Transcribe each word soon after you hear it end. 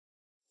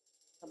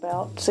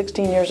About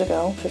 16 years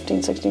ago,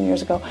 15, 16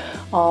 years ago,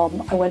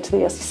 I went to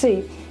the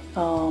SEC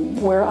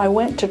where I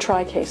went to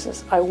try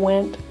cases. I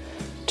went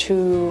to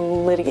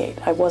litigate.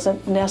 I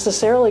wasn't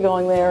necessarily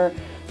going there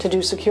to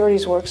do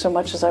securities work so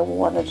much as I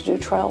wanted to do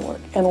trial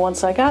work. And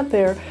once I got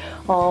there,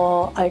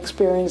 I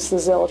experienced the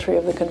zealotry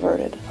of the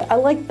converted. I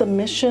like the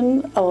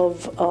mission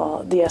of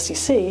the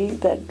SEC,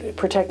 that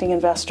protecting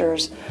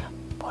investors.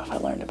 What have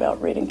I learned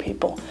about reading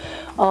people?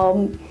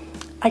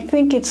 I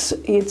think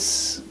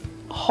it's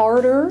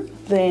harder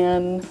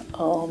than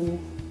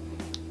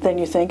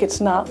you think.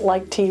 It's not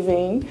like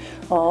TV.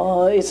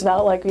 It's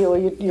not like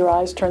your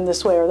eyes turn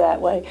this way or that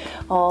way.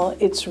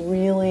 It's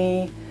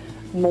really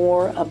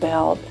more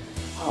about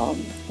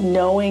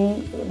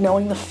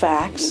knowing the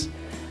facts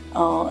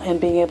and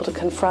being able to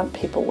confront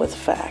people with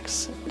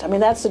facts. I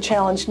mean, that's the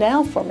challenge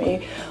now for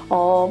me.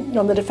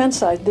 On the defense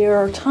side, there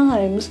are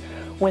times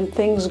when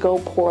things go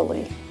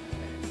poorly.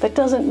 That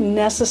doesn't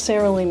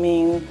necessarily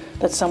mean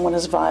that someone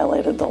has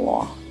violated the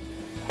law.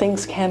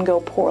 Things can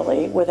go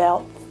poorly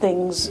without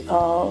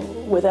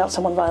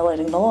someone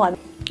violating the law.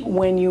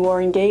 When you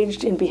are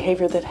engaged in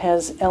behavior that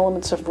has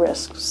elements of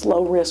risk,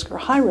 low risk or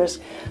high risk,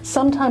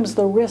 sometimes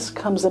the risk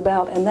comes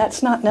about, and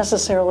that's not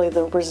necessarily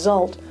the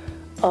result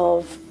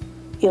of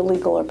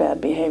illegal or bad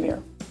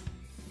behavior.